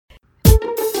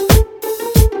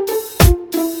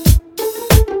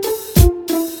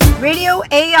Radio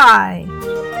AI.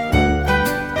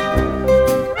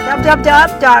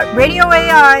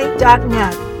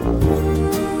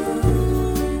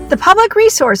 www.radioai.net. The public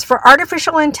resource for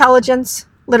artificial intelligence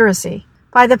literacy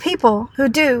by the people who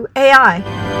do AI.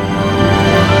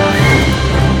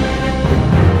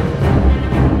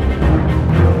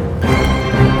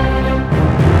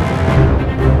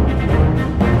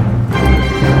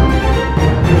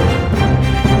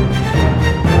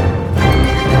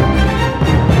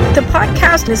 The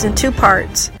podcast is in two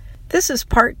parts. This is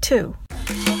part 2.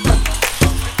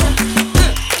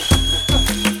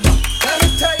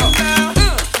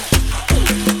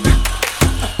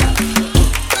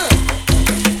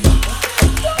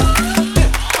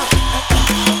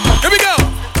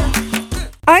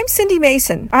 I'm Cindy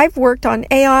Mason. I've worked on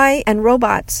AI and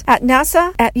robots at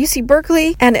NASA, at UC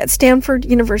Berkeley, and at Stanford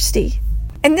University.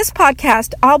 In this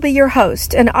podcast, I'll be your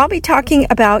host, and I'll be talking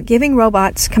about giving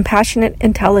robots compassionate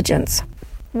intelligence.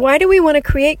 Why do we want to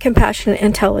create compassionate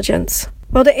intelligence?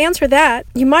 Well, to answer that,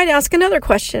 you might ask another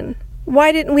question.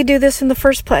 Why didn't we do this in the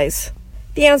first place?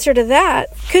 The answer to that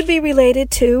could be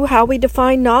related to how we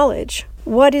define knowledge.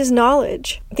 What is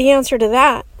knowledge? The answer to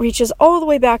that reaches all the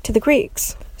way back to the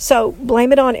Greeks. So,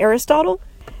 blame it on Aristotle?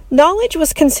 Knowledge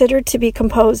was considered to be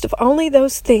composed of only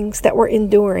those things that were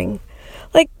enduring,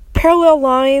 like parallel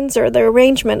lines or the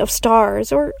arrangement of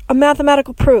stars or a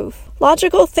mathematical proof.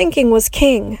 Logical thinking was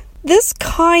king. This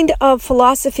kind of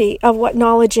philosophy of what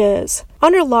knowledge is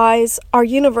underlies our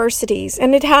universities,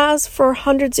 and it has for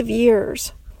hundreds of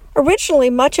years. Originally,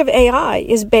 much of AI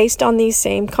is based on these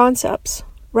same concepts.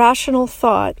 Rational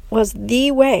thought was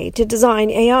the way to design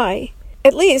AI.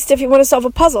 At least if you want to solve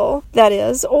a puzzle, that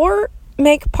is, or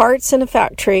make parts in a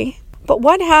factory. But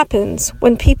what happens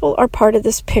when people are part of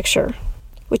this picture,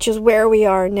 which is where we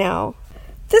are now?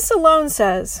 This alone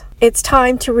says it's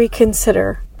time to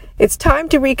reconsider. It's time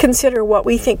to reconsider what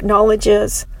we think knowledge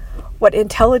is, what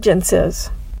intelligence is.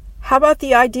 How about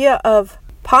the idea of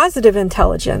positive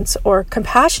intelligence or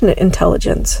compassionate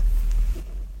intelligence?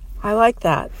 I like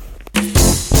that.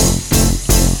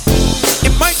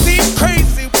 It might seem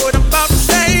crazy what I'm about to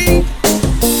say.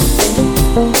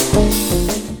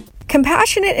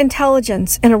 Compassionate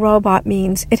intelligence in a robot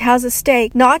means it has a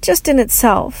stake not just in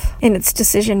itself, in its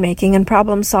decision-making and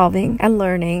problem-solving and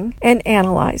learning and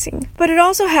analyzing, but it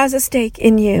also has a stake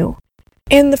in you.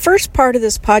 In the first part of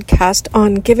this podcast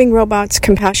on giving robots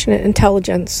compassionate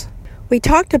intelligence, we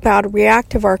talked about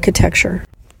reactive architecture.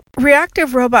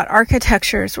 Reactive robot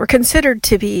architectures were considered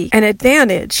to be an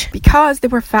advantage because they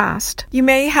were fast. You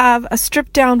may have a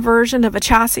stripped-down version of a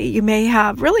chassis. You may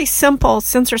have really simple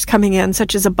sensors coming in,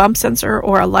 such as a bump sensor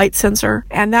or a light sensor,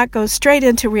 and that goes straight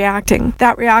into reacting.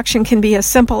 That reaction can be as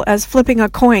simple as flipping a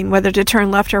coin, whether to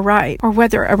turn left or right, or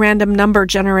whether a random number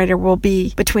generator will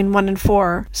be between 1 and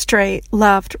 4, straight,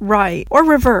 left, right, or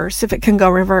reverse if it can go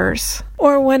reverse.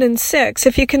 Or 1 and 6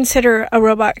 if you consider a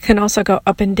robot can also go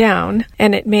up and down,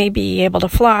 and it may be able to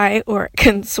fly or it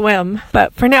can swim.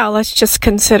 But for now, let's just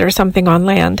consider something on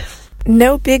land.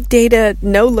 No big data,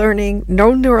 no learning,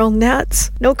 no neural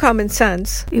nets, no common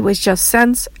sense. It was just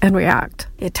sense and react.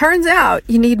 It turns out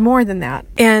you need more than that.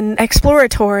 In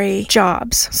exploratory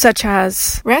jobs, such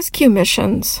as rescue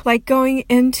missions, like going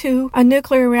into a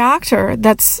nuclear reactor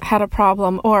that's had a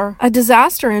problem, or a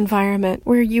disaster environment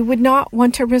where you would not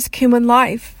want to risk human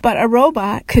life, but a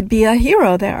robot could be a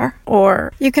hero there.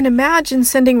 Or you can imagine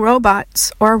sending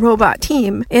robots or a robot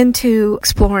team into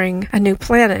exploring a new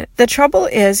planet. The trouble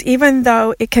is, even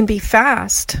though it can be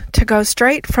fast to go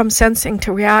straight from sensing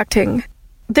to reacting,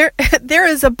 there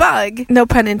is a bug, no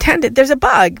pun intended, there's a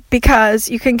bug, because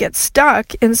you can get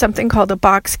stuck in something called a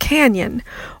box canyon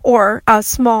or a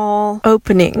small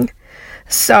opening.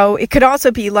 So it could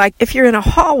also be like if you're in a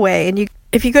hallway and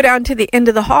if you go down to the end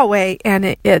of the hallway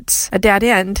and it's a dead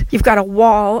end, you've got a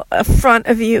wall in front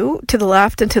of you to the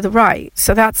left and to the right.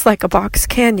 So that's like a box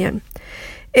canyon.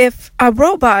 If a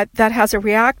robot that has a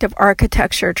reactive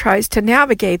architecture tries to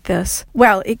navigate this,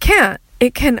 well, it can't.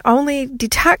 It can only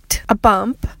detect a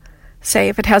bump, say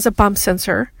if it has a bump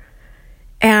sensor,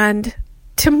 and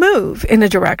to move in a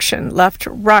direction, left,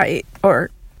 right,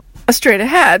 or straight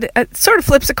ahead. It sort of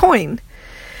flips a coin.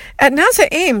 At NASA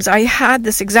Ames, I had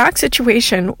this exact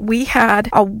situation. We had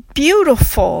a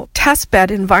beautiful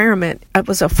testbed environment. It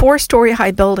was a 4-story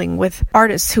high building with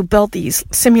artists who built these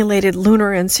simulated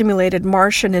lunar and simulated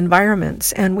Martian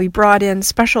environments. And we brought in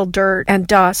special dirt and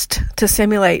dust to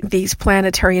simulate these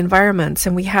planetary environments.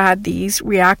 And we had these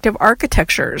reactive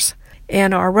architectures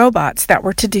in our robots that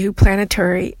were to do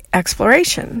planetary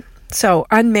exploration. So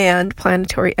unmanned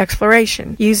planetary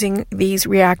exploration using these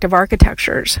reactive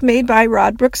architectures made by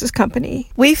Rod Brooks's company.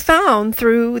 We found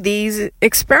through these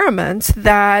experiments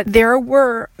that there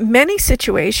were many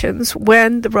situations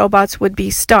when the robots would be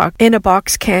stuck in a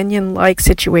box canyon-like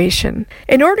situation.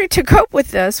 In order to cope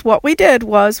with this, what we did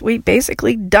was we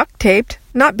basically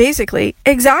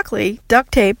exactly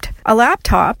duct taped a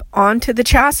laptop onto the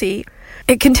chassis.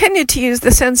 It continued to use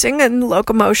the sensing and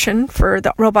locomotion for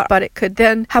the robot, but it could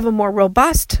then have a more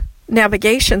robust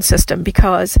navigation system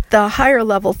because the higher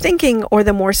level thinking or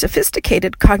the more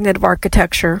sophisticated cognitive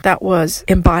architecture that was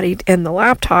embodied in the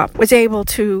laptop was able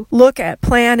to look at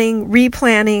planning,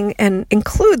 replanning, and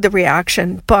include the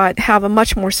reaction, but have a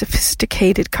much more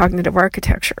sophisticated cognitive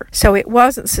architecture. So it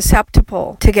wasn't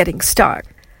susceptible to getting stuck.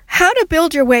 How to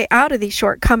build your way out of these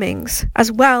shortcomings, as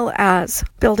well as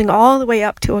building all the way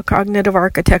up to a cognitive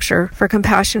architecture for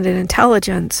compassionate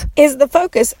intelligence, is the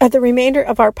focus of the remainder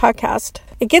of our podcast.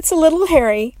 It gets a little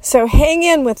hairy, so hang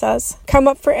in with us. Come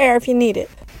up for air if you need it.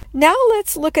 Now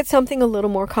let's look at something a little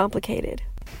more complicated.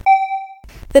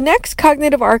 The next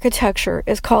cognitive architecture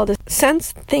is called a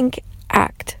sense, think,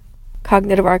 act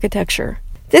cognitive architecture.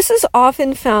 This is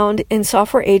often found in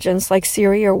software agents like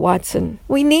Siri or Watson.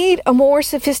 We need a more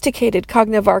sophisticated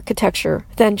cognitive architecture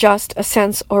than just a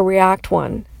sense or react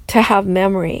one to have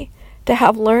memory, to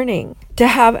have learning, to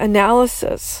have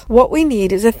analysis. What we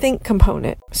need is a think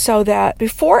component so that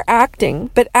before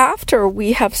acting, but after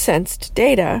we have sensed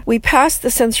data, we pass the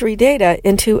sensory data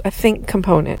into a think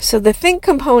component. So the think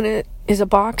component is a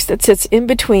box that sits in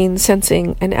between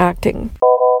sensing and acting.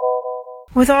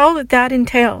 With all that that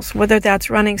entails, whether that's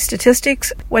running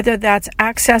statistics, whether that's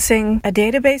accessing a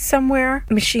database somewhere,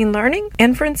 machine learning,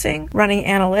 inferencing, running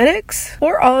analytics,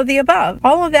 or all of the above,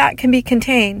 all of that can be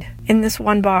contained in this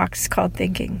one box called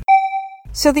thinking.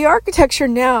 So the architecture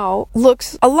now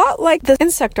looks a lot like the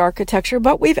insect architecture,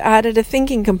 but we've added a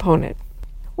thinking component.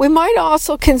 We might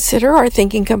also consider our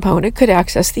thinking component could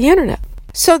access the internet.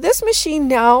 So this machine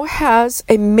now has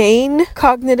a main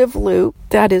cognitive loop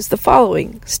that is the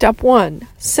following. Step 1,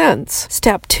 sense.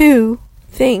 Step 2,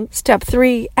 think. Step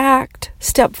 3, act.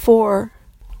 Step 4,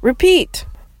 repeat.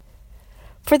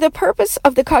 For the purpose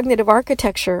of the cognitive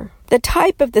architecture, the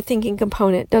type of the thinking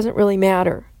component doesn't really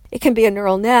matter. It can be a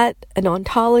neural net, an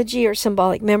ontology or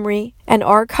symbolic memory, an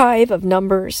archive of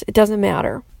numbers. It doesn't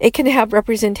matter. It can have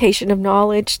representation of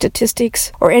knowledge,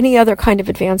 statistics, or any other kind of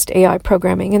advanced AI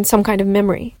programming and some kind of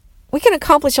memory. We can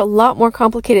accomplish a lot more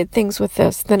complicated things with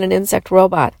this than an insect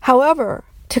robot. However,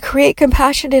 to create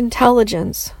compassionate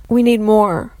intelligence, we need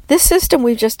more. This system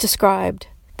we've just described,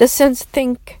 the sense,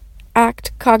 think,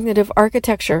 act cognitive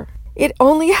architecture, it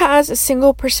only has a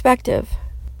single perspective,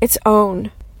 its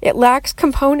own. It lacks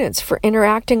components for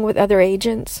interacting with other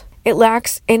agents. It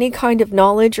lacks any kind of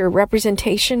knowledge or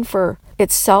representation for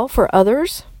itself or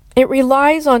others. It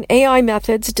relies on AI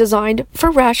methods designed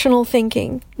for rational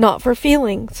thinking, not for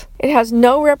feelings. It has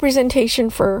no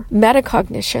representation for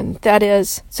metacognition. That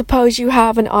is, suppose you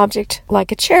have an object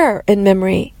like a chair in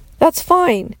memory. That's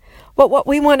fine. But what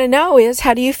we want to know is,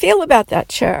 how do you feel about that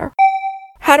chair?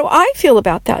 How do I feel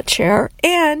about that chair?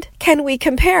 And can we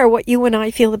compare what you and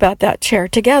I feel about that chair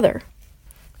together?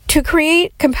 To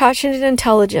create compassionate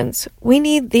intelligence, we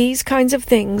need these kinds of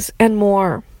things and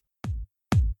more.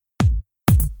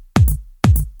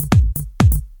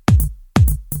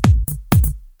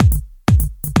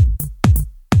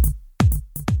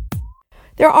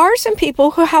 There are some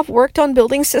people who have worked on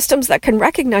building systems that can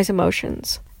recognize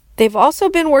emotions. They've also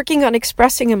been working on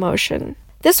expressing emotion.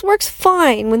 This works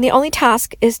fine when the only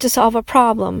task is to solve a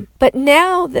problem. But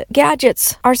now that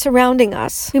gadgets are surrounding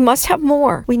us, we must have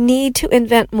more. We need to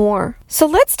invent more. So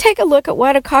let's take a look at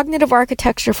what a cognitive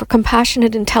architecture for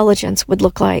compassionate intelligence would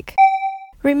look like.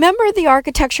 Remember the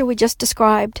architecture we just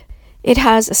described? It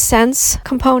has a sense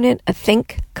component, a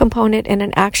think component, and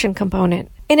an action component.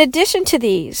 In addition to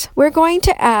these, we're going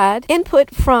to add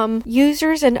input from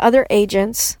users and other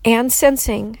agents and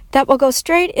sensing that will go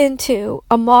straight into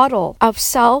a model of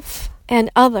self and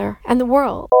other and the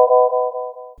world.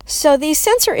 So these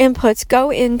sensor inputs go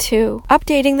into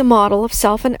updating the model of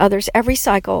self and others every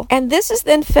cycle, and this is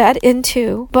then fed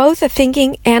into both a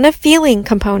thinking and a feeling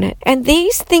component. And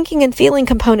these thinking and feeling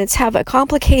components have a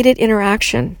complicated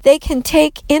interaction. They can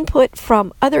take input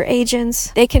from other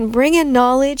agents, they can bring in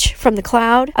knowledge from the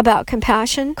cloud about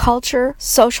compassion, culture,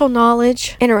 social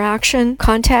knowledge, interaction,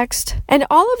 context, and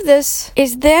all of this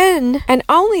is then, and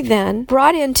only then,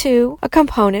 brought into a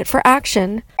component for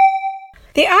action.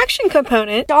 The action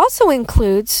component also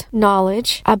includes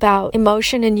knowledge about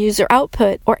emotion and user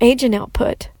output or agent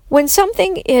output. When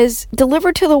something is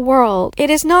delivered to the world, it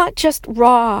is not just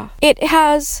raw. It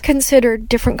has considered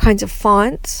different kinds of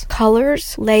fonts,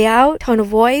 colors, layout, tone of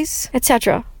voice,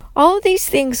 etc. All of these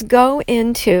things go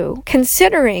into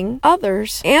considering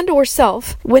others and or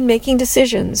self when making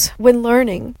decisions, when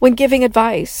learning, when giving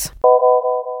advice.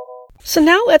 So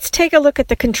now let's take a look at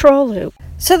the control loop.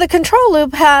 So the control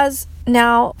loop has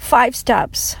now 5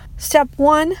 steps. Step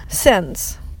 1,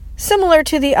 sense. Similar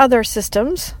to the other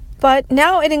systems, but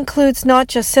now it includes not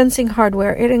just sensing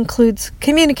hardware, it includes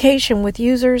communication with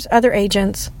users, other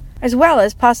agents, as well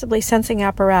as possibly sensing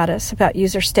apparatus about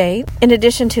user state, in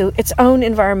addition to its own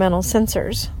environmental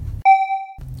sensors.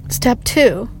 Step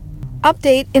 2,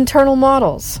 update internal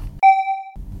models.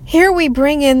 Here we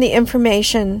bring in the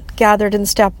information gathered in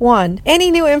step 1. Any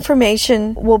new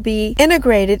information will be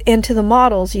integrated into the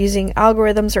models using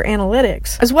algorithms or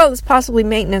analytics, as well as possibly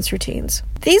maintenance routines.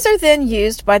 These are then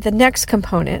used by the next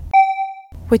component,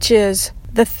 which is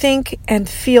the think and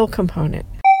feel component.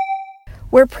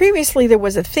 Where previously there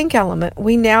was a think element,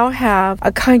 we now have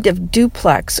a kind of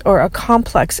duplex or a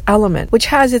complex element, which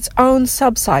has its own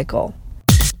subcycle.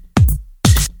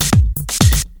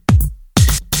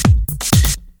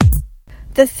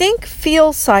 The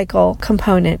think-feel cycle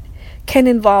component can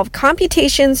involve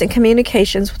computations and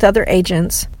communications with other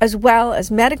agents, as well as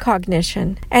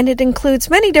metacognition, and it includes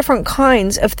many different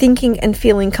kinds of thinking and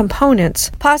feeling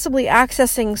components, possibly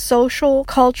accessing social,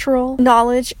 cultural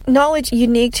knowledge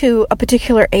unique to a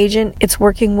particular agent it's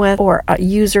working with or a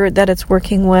user that it's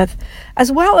working with, as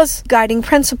well as guiding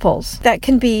principles that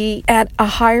can be at a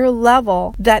higher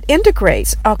level that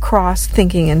integrates across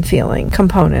thinking and feeling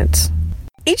components.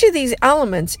 Each of these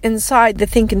elements inside the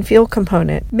think and feel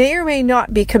component may or may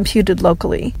not be computed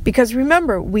locally, because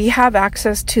remember, we have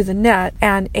access to the net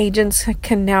and agents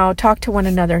can now talk to one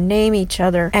another, name each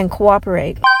other, and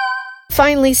cooperate.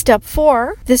 Finally, step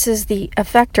 4, this is the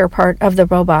effector part of the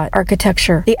robot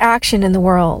architecture, the action in the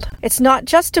world. It's not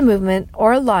just a movement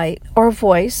or a light or a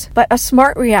voice, but a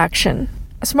smart reaction.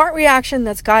 A smart reaction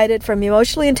that's guided from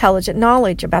emotionally intelligent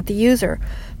knowledge about the user,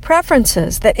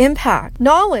 preferences that impact,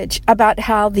 knowledge about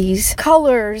how these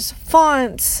colors,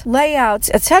 fonts,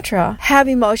 layouts, etc. have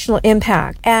emotional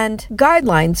impact, and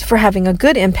guidelines for having a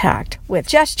good impact with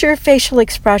gesture, facial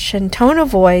expression, tone of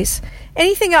voice,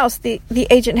 anything else the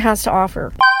agent has to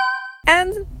offer.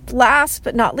 And last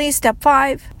but not least, step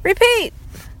 5, repeat.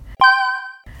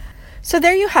 So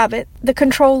there you have it, the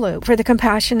control loop for the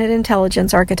compassionate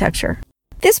intelligence architecture.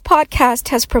 This podcast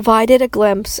has provided a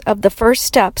glimpse of the first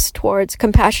steps towards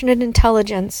compassionate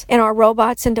intelligence in our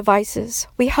robots and devices.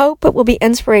 We hope it will be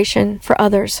inspiration for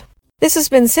others. This has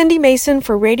been Cindy Mason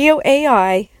for Radio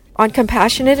AI on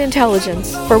compassionate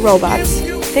intelligence for robots.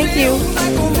 Thank you.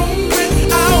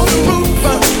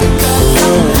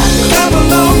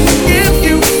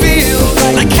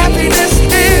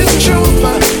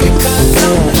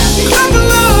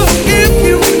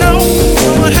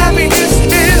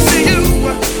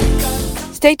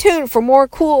 Stay tuned for more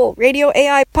cool Radio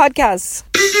AI podcasts.